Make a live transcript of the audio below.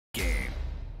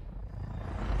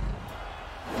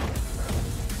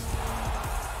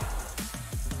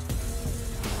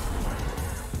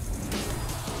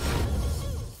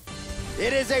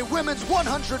It is a women's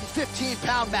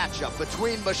 115-pound matchup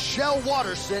between Michelle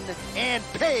Waterson and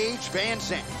Paige Van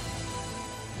Zandt.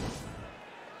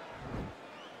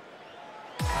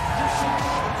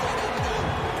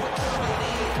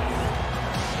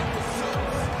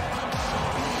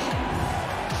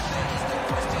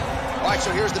 All right,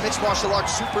 so here's the mixed martial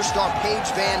arts superstar Paige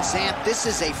Van Zandt. This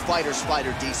is a fighter's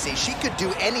fighter, DC. She could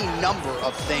do any number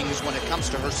of things when it comes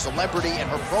to her celebrity and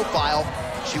her profile.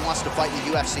 She wants to fight in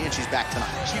the UFC, and she's back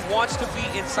tonight. She wants to be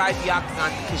inside the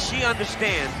octagon because she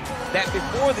understands that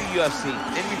before the UFC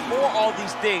and before all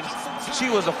these things, she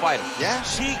was a fighter. Yeah.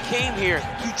 She came here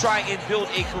to try and build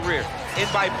a career. And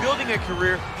by building a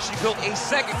career, she built a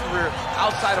second career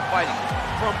outside of fighting.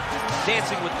 From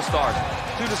Dancing with the Stars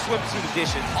to the swimsuit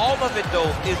edition. All of it, though,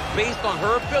 is based on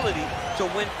her ability to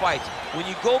win fights. When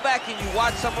you go back and you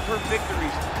watch some of her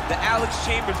victories, the Alex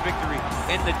Chambers victory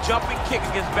and the jumping kick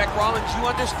against Beck Rollins, you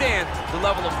understand the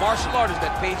level of martial artist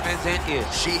that Paige Van Zandt is.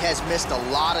 She has missed a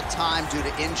lot of time due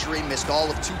to injury, missed all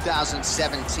of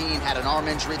 2017, had an arm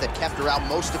injury that kept her out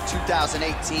most of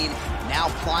 2018, now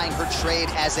plying her trade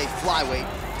as a flyweight.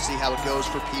 See how it goes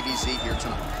for PVZ here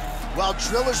tonight. Well,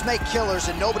 drillers make killers,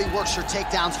 and nobody works her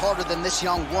takedowns harder than this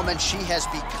young woman. She has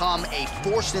become a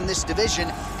force in this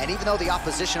division, and even though the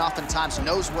opposition oftentimes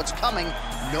knows what's coming,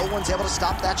 no one's able to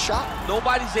stop that shot.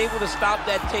 Nobody's able to stop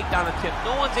that takedown attempt.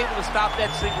 No one's able to stop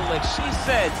that single leg. She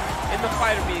said in the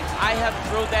fighter meeting, I have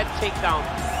drilled that takedown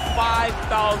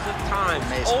 5,000 times.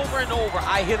 Amazing. Over and over,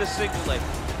 I hit a single leg.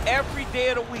 Every day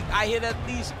of the week, I hit at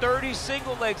least 30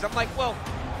 single legs. I'm like, well,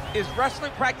 is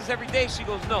wrestling practice every day? She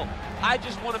goes, no. I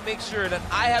just want to make sure that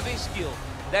I have a skill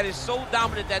that is so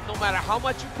dominant that no matter how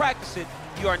much you practice it,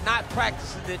 you are not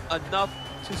practicing it enough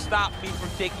to stop me from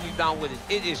taking you down with it.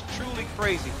 It is truly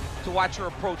crazy to watch her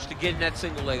approach to getting that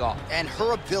single leg off. And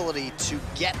her ability to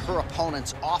get her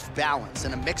opponents off balance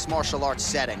in a mixed martial arts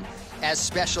setting, as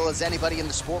special as anybody in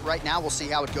the sport right now. We'll see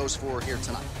how it goes for her here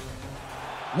tonight.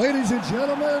 Ladies and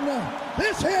gentlemen,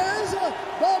 this is the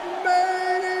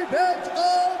main event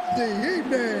of the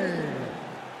evening.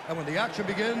 And when the action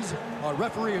begins, our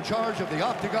referee in charge of the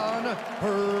Octagon,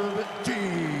 Herb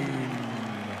Dean.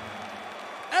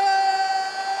 And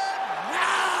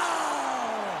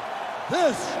now,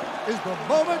 this is the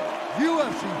moment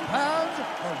UFC fans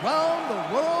around the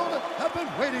world have been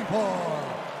waiting for.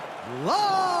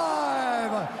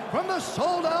 Live from the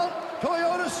sold-out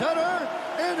Toyota Center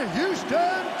in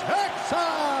Houston, Texas.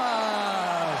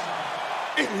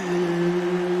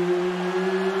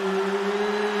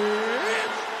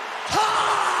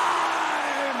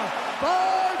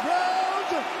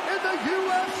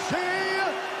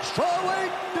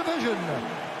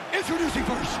 Introducing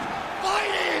first,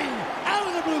 fighting out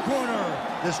of the blue corner.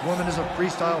 This woman is a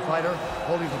freestyle fighter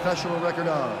holding a professional record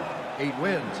of 8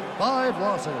 wins, 5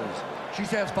 losses. She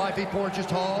stands 5 feet 4 inches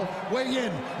tall, weighing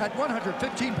in at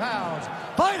 115 pounds.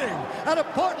 Fighting out of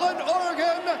Portland,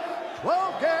 Oregon,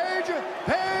 12-gauge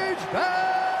Paige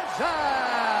Van Zandt.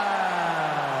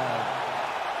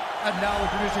 And now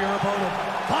introducing her opponent,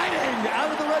 fighting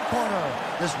out of the red corner.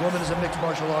 This woman is a mixed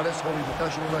martial artist holding a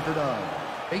professional record of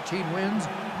 18 wins,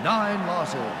 9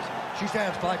 losses. She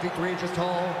stands 5 feet 3 inches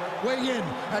tall, weighing in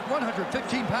at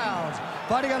 115 pounds.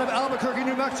 Fighting out of Albuquerque,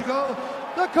 New Mexico,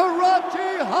 the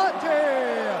Karate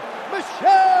Hottie,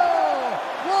 Michelle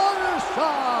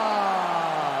Waterson.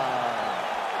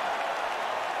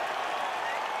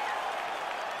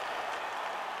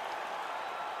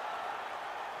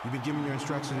 You've been given your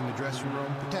instructions in the dressing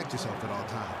room. Protect yourself at all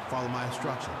times. Follow my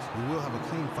instructions. We will have a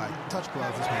clean fight. Touch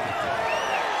gloves, let's make it fair.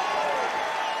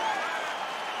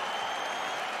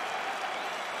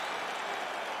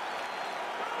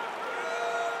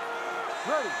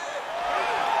 Ready.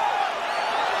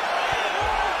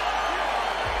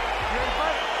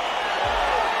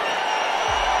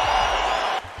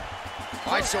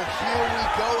 All right, so here we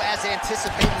go, as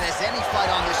anticipated as any fight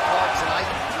on this card tonight.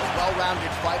 A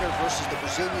well-rounded fighter versus the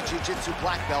Brazilian Jiu-Jitsu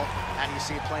black belt. How do you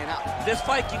see it playing out? This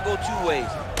fight can go 2 ways.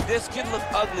 This can look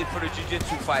ugly for the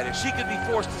Jiu-Jitsu fighter. She could be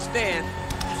forced to stand.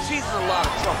 She's in a lot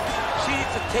of trouble. She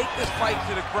needs to take this fight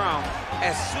to the ground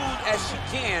as soon as she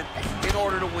can in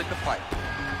order to win the fight.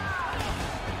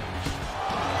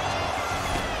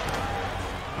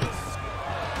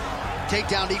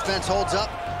 Takedown defense holds up.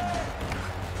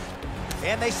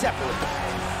 And they separate.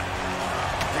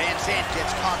 Van Zandt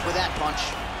gets caught with that punch.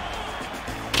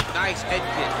 Nice head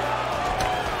kick.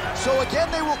 So again,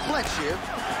 they will clinch here.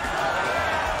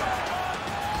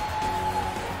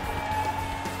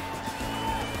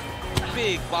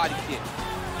 Big body kick.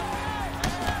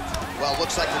 Well,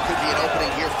 looks like there could be an opening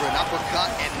here for an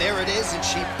uppercut, and there it is, and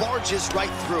she barges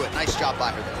right through it. Nice job by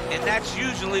her there. And that's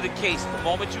usually the case. The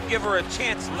moment you give her a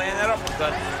chance to land that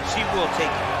uppercut, she will take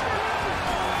it.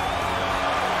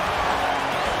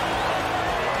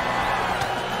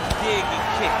 Dig and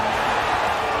kick.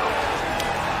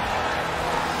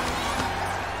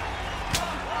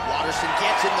 Waterson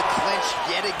gets in the clinch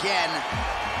yet again.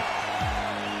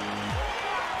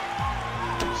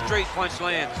 Straight punch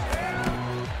lands.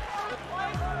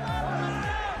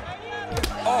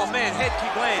 Oh man, head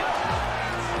kick lands.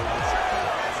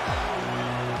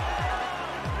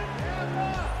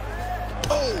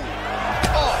 Oh!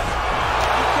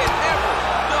 You can never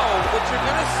know what you're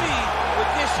gonna see with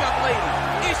this young lady.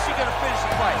 Is she gonna finish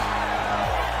the fight?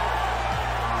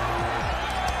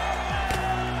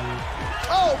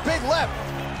 Oh, big left.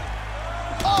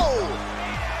 Oh!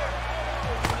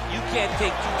 You can't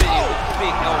take too many with the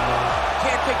big elbow.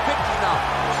 Can't take pictures now.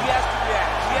 She has to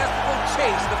react. She has to go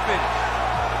chase the finish.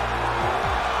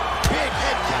 Big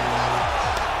head kick.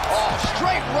 Oh,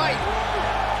 straight right.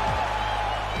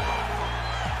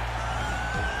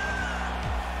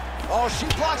 Oh, she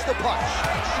blocks the punch.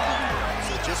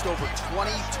 So just over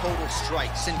 20 total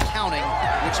strikes and counting,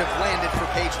 which have landed for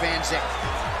Paige VanZant.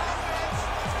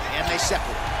 And they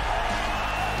separate.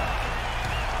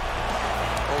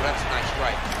 Oh, that's a nice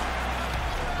strike.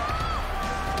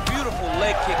 Beautiful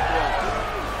leg kick throw.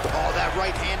 Oh, that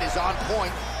right hand is on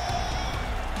point.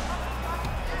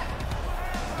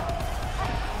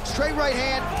 Straight right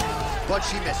hand, but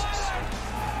she misses.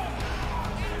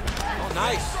 Oh,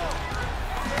 nice.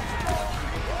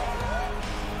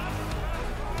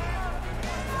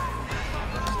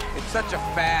 It's such a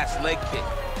fast leg kick.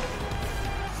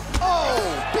 Oh,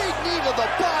 big knee to the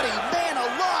body, man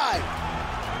alive.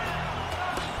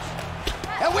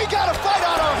 And we got a fight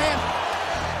on our hands.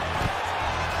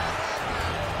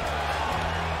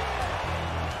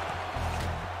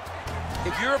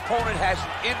 If your opponent has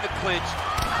you in the clinch,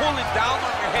 pulling down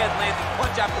on your head, landing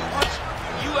punch after punch,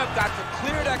 you have got to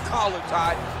clear that collar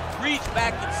tie, reach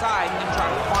back inside, and try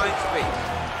to find space.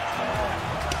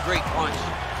 Great punch.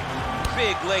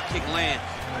 Big leg kick lands.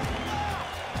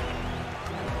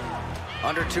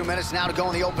 Under 2 minutes now to go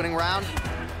in the opening round.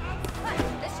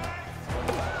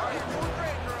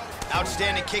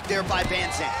 Outstanding kick there by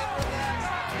VanZant.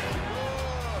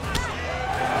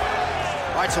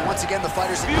 All right, so once again, the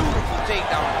fighters... Beautiful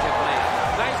takedown on Tip Land.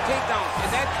 Nice takedown,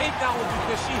 and that takedown was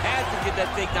because she had to get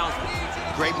that takedown.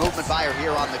 Great movement by her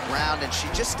here on the ground, and she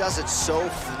just does it so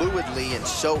fluidly and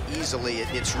so easily.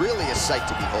 It's really a sight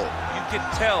to behold. You can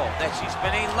tell that she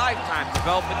spent a lifetime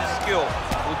developing the skill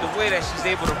with the way that she's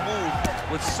able to move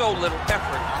with so little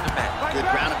effort on the mat. Good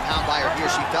ground and pound by her here.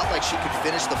 She felt like she could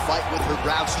finish the fight with her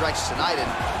ground strikes tonight and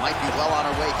might be well on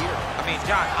her way here. I mean,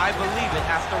 John, I believe it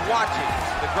after watching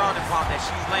the ground and pound that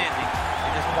she's landing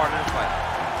in this part of the fight.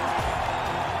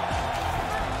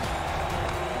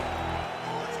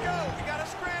 Let's go. We got a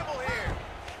scramble here.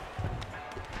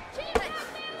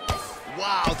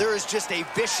 Wow, there is just a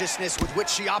viciousness with which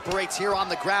she operates here on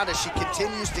the ground as she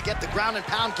continues to get the ground and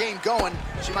pound game going.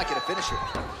 She might get a finisher.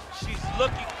 She's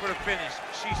looking for the finish.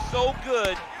 She's so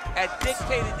good at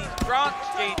dictating these ground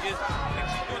exchanges, and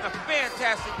she's doing a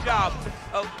fantastic job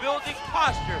of building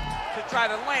posture to try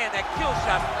to land that kill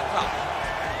shot from the top.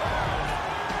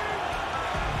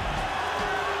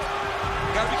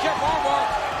 You gotta be careful, armbar.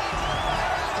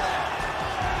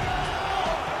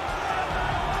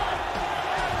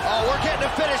 Oh, we're getting a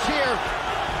finish here.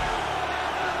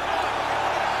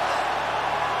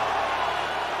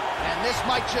 And this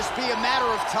might just be a matter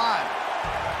of time.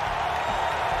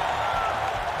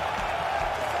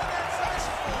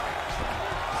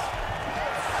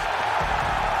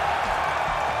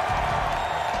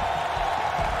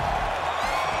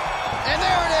 And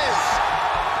there it is.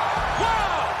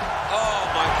 Wow! Oh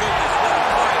my goodness, what a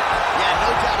fight. Yeah,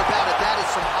 no doubt about it. That is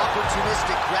some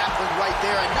opportunistic grappling right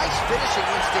there, and nice finishing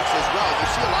instincts as well. You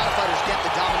see a lot of fighters get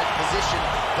the dominant position,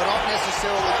 but aren't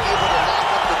necessarily able to lock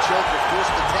up the choke or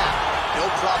force the tap. No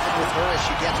problem with her as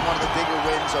she gets one of the bigger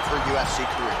wins of her UFC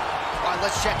career. All right,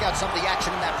 let's check out some of the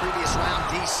action in that previous round.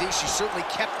 DC, she certainly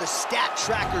kept the stat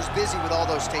trackers busy with all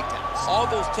those takedowns. All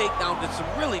those takedowns and some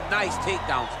really nice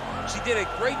takedowns. She did a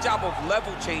great job of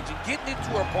level changing, getting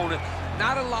into her opponent,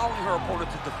 not allowing her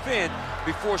opponent to defend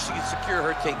before she can secure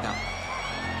her takedown.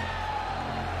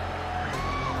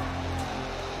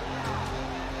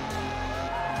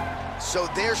 So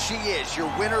there she is,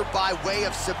 your winner by way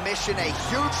of submission. A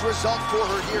huge result for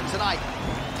her here tonight.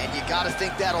 And you got to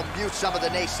think that'll mute some of the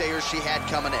naysayers she had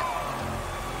coming in.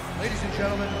 Ladies and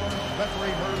gentlemen,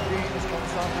 referee Herb Dean has called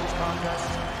off this contest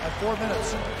At 4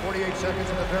 minutes, 48 seconds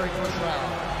in the very first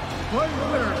round. Declaring the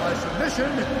winner by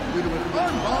submission due to an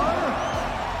armbar,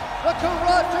 the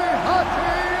Karate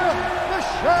Hottie,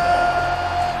 Michelle.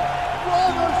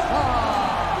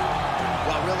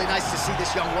 Well, really nice to see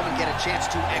this young woman get a chance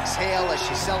to exhale as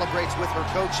she celebrates with her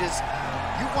coaches.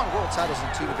 You've won world titles in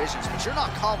 2 divisions, but you're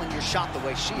not calling your shot the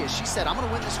way she is. She said, I'm going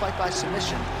to win this fight by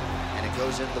submission, and it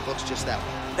goes into the books just that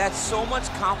way. That's so much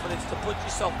confidence to put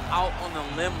yourself out on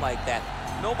a limb like that.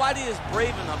 Nobody is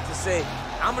brave enough to say,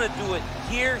 I'm going to do it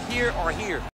here, here, or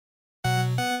here.